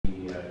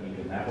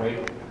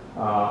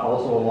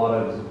Also, a lot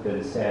of has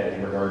been said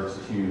in regards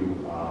to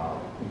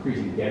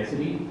increasing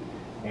density,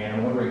 and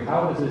I'm wondering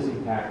how does this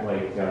impact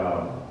like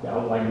the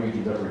outlying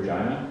regions of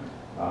Regina?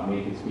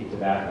 Maybe you can speak to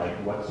that, like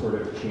what sort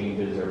of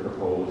changes are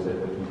proposed that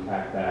would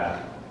impact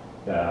that,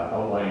 the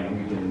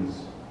outlying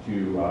regions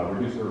to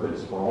reduce urban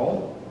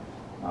sprawl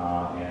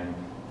and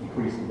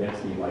increase the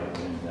density like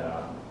in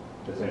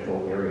the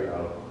central area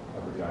of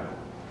Regina.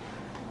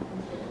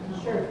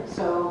 Sure.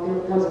 So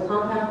there was a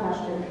compound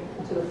question.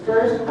 So the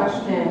first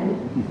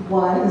question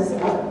was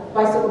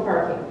bicycle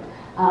parking.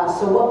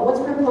 So what's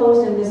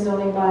proposed in this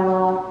zoning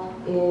bylaw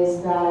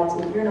is that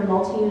if you're in a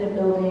multi-unit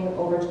building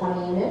over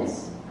 20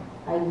 units,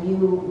 we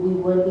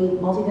would be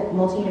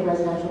multi-unit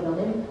residential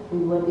building. We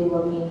would be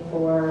looking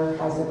for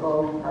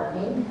bicycle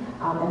parking,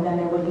 and then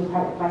there would be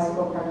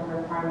bicycle parking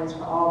requirements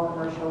for all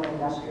commercial and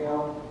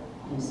industrial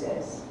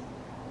uses.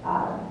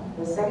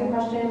 The second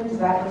question, does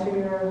that answer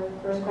your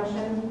first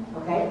question?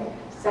 Okay.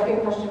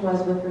 Second question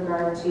was with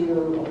regard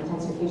to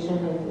intensification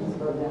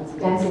and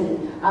density.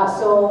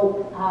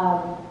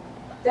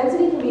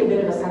 Density can be a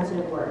bit of a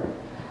sensitive word.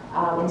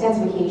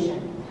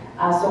 Intensification.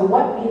 So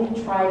what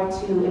we've tried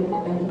to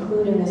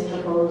include in this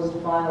proposed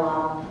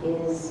bylaw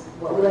is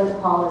what we like to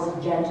call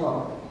as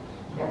gentle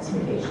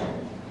densification.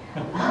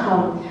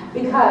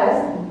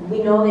 Because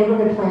we know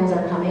neighborhood plans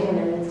are coming and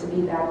there needs to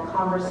be that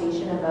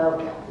conversation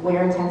about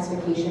where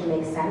intensification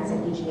makes sense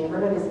in each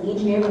neighborhood. Because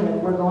each neighborhood,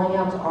 if we're going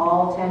out to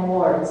all 10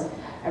 wards,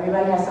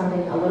 everybody has something,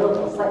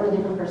 a slightly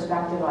different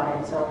perspective on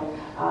it. So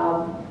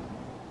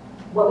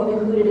what we've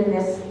included in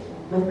this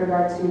with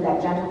regard to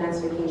that gentle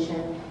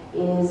densification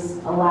is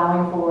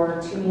allowing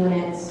for 2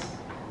 units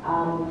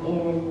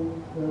in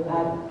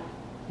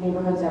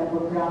neighborhoods that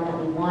were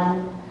predominantly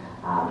 1.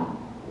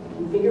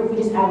 We figure if we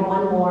just add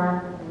 1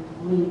 more,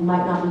 we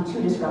might not be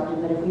too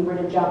disruptive, but if we were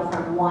to jump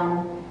from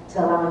 1 to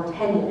allowing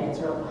 10 units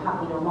or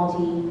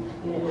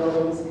multi-unit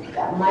buildings,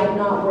 that might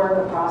not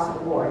work across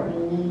the board.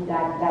 We need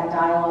that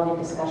dialogue and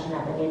discussion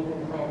at the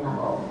neighborhood plan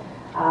level.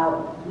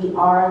 We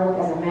are,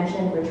 as I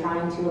mentioned, we're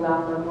trying to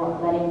allow for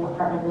letting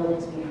apartment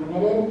buildings be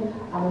permitted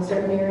in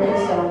certain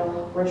areas.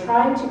 So we're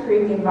trying to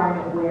create the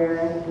environment where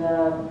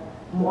the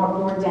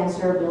more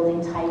denser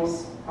building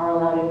types are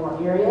allowed in more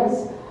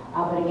areas.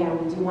 But again,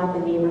 we do want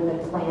the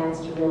neighborhood plans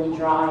to really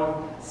drive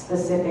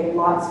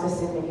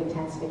lot-specific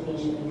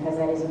intensification, because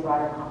that is a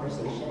broader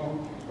conversation. And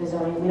the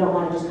zoning, we don't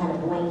want to just kind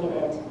of blanket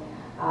it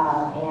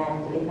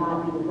and it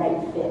not be the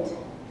right fit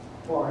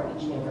for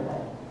each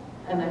neighborhood.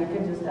 And I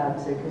could just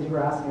add to, because you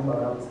were asking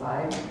about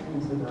outside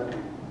into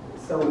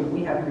so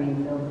we have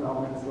greenfield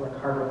developments like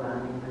Harbor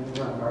Landing, Green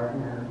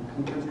Garden, or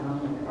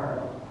Coopertown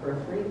are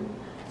periphery.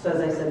 So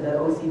as I said, the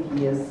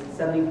OCP is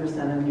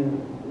 70% of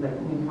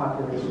new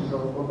population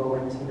growth will go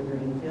into the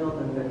greenfield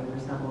and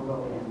 30% will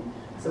go in.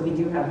 So we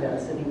do have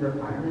density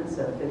requirements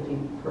of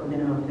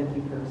minimum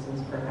 50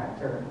 persons per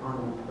hectare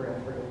on the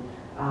periphery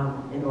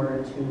in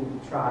order to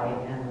try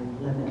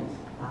and limit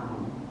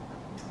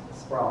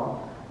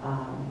sprawl.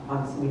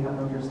 Obviously, we have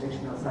no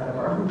jurisdiction outside of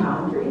our own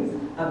boundaries,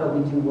 but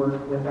we do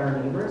work with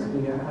our neighbors.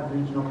 We have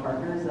regional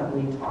partners that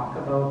we talk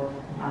about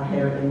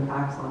their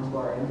impacts onto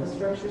our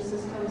infrastructure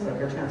systems,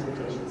 like our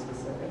transportation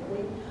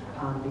specifically,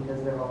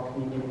 because they're all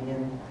community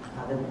and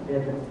the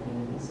different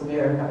communities. So we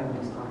are having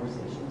those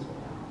conversations with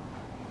them.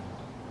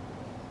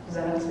 Does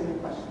that answer your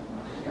question?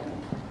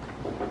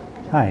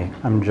 Hi,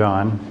 I'm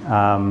John.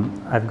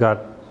 I've got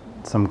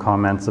some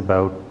comments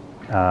about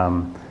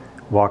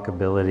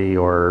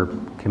walkability or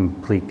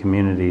complete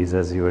communities,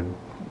 as you would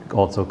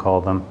also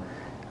call them.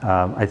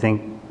 I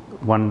think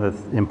one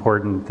of the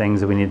important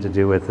things that we need to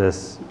do with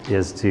this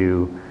is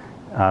to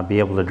be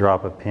able to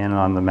drop a pin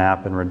on the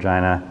map in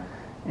Regina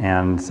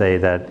and say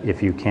that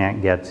if you can't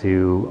get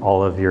to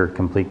all of your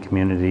complete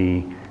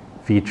community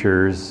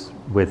features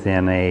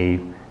within a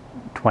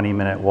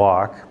 20-minute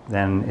walk,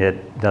 then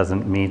it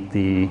doesn't meet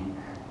the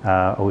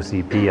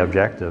OCP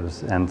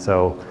objectives. And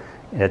so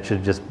it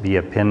should just be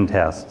a pin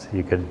test.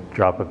 You could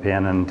drop a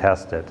pin and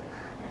test it.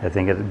 I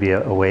think it would be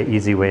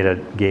easy way to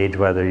gauge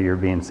whether you're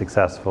being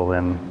successful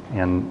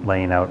in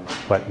laying out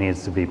what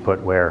needs to be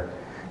put where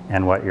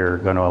and what you're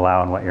going to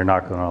allow and what you're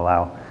not going to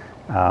allow.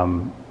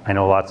 I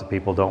know lots of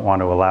people don't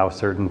want to allow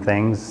certain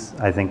things.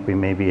 I think we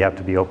maybe have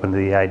to be open to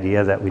the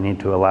idea that we need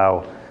to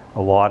allow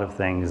a lot of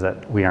things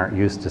that we aren't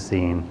used to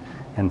seeing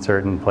in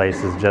certain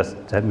places, just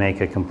to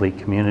make a complete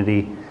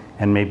community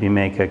and maybe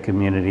make a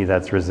community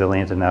that's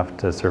resilient enough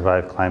to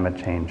survive climate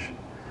change.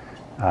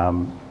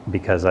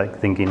 Because I'm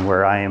thinking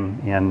where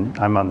I'm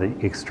on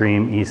the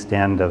extreme east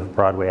end of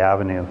Broadway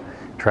Avenue,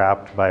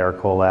 trapped by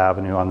Arcola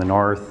Avenue on the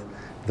north,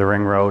 the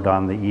Ring Road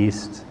on the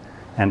east,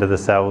 and to the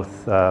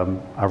south,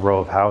 a row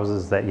of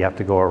houses that you have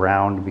to go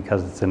around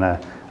because it's in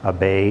a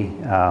bay,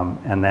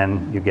 and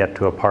then you get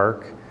to a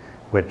park,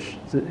 which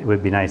it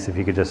would be nice if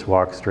you could just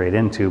walk straight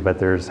into, but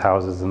there's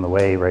houses in the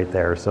way right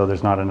there, so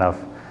there's not enough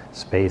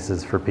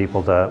spaces for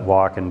people to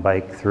walk and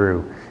bike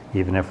through,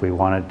 even if we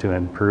wanted to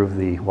improve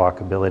the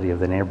walkability of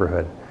the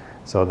neighborhood.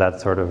 So that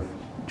sort of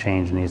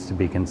change needs to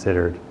be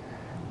considered.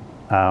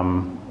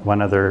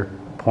 One other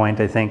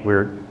point, I think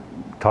we're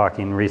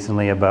talking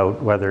recently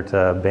about whether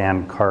to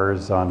ban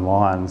cars on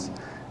lawns.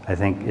 I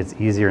think it's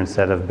easier,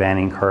 instead of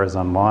banning cars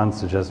on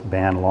lawns, to just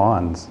ban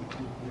lawns.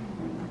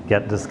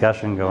 Get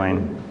discussion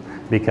going,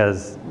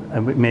 because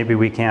maybe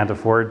we can't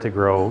afford to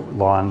grow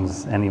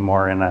lawns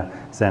anymore in a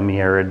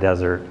semi-arid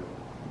desert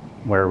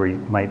where we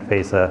might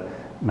face a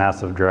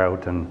massive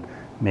drought, and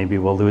maybe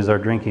we'll lose our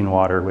drinking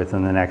water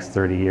within the next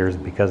 30 years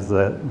because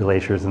the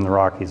glaciers in the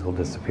Rockies will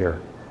disappear.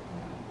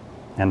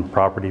 And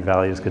property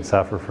values could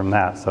suffer from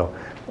that. So,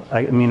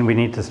 I mean, we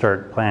need to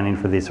start planning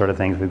for these sort of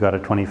things. We've got a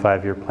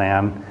 25-year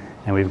plan,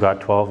 and we've got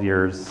 12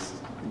 years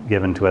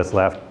given to us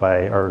left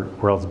by our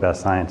world's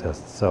best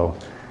scientists. So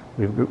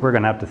we're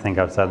going to have to think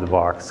outside the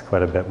box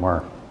quite a bit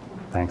more.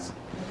 Thanks.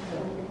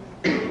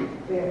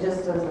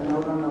 Just as a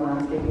note on the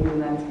landscaping and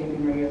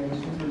landscaping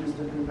regulations, were just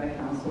approved by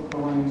council for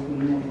 1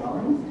 and 2 unit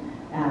dwellings.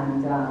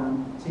 And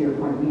to your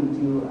point, we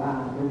do,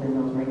 within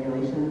those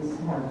regulations,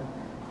 have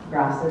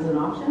grass as an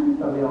option,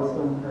 but we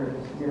also encourage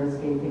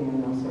xeriscaping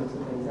and those sorts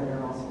of things that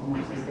are also more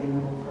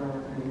sustainable for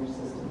our drainage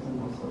systems and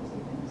those sorts of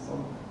things. So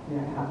we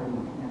have been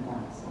looking at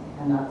that. So,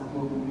 and that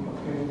will be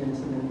incorporated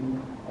into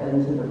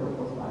the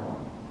proposed bylaw.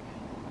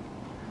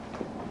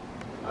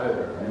 Hi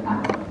there,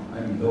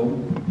 I'm Bill,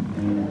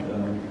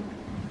 and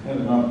had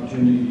an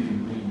opportunity to